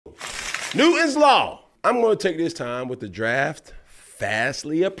Newton's Law. I'm going to take this time with the draft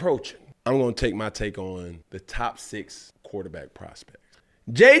fastly approaching. I'm going to take my take on the top 6 quarterback prospects.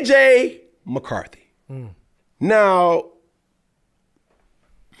 JJ McCarthy. Now,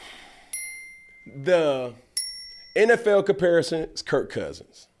 the NFL comparison is Kirk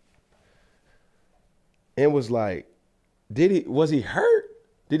Cousins. And was like, was he hurt?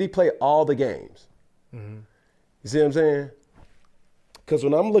 Did he play all the games? You see what I'm saying? Because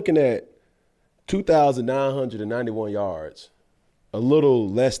when I'm looking at 2,991 yards, a little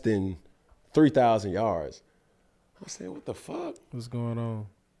less than 3,000 yards, I said, what the fuck? What's going on?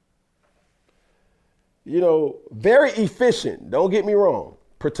 You know, very efficient. Don't get me wrong.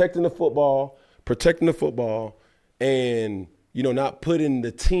 Protecting the football, and, you know, not putting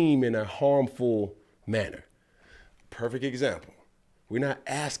the team in a harmful manner. Perfect example. We're not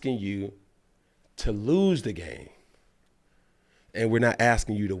asking you to lose the game, and we're not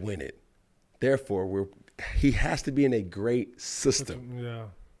asking you to win it. Therefore, he has to be in a great system. Yeah.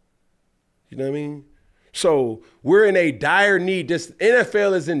 You know what I mean? So we're in a dire need. This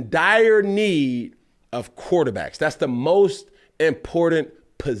NFL is in dire need of quarterbacks. That's the most important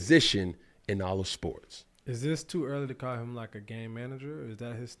position in all of sports. Is this too early to call him like a game manager? Is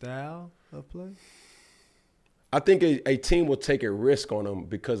that his style of play? I think a team will take a risk on him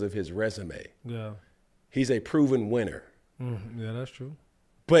because of his resume. Yeah. He's a proven winner. Yeah, that's true.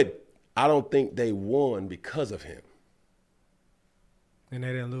 But I don't think they won because of him. And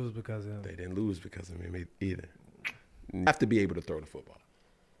they didn't lose because of him. They didn't lose because of him either. You have to be able to throw the football.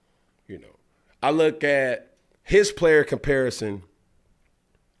 You know, I look at his player comparison.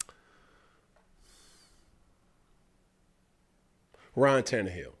 Ryan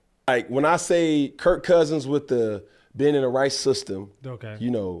Tannehill. Like when I say Kirk Cousins with the being in the right system, okay, you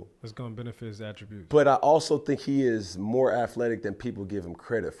know, it's going to benefit his attributes. But I also think he is more athletic than people give him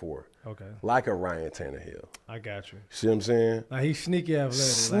credit for. Okay, like a Ryan Tannehill. I got you. See what I'm saying? Like he's sneaky athletic.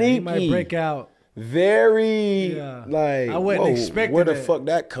 Sneaky. Like he might break out. Very like I wasn't expecting where the that. fuck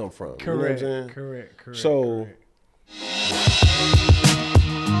that come from? Correct. You know what I'm saying? Correct. So. Correct.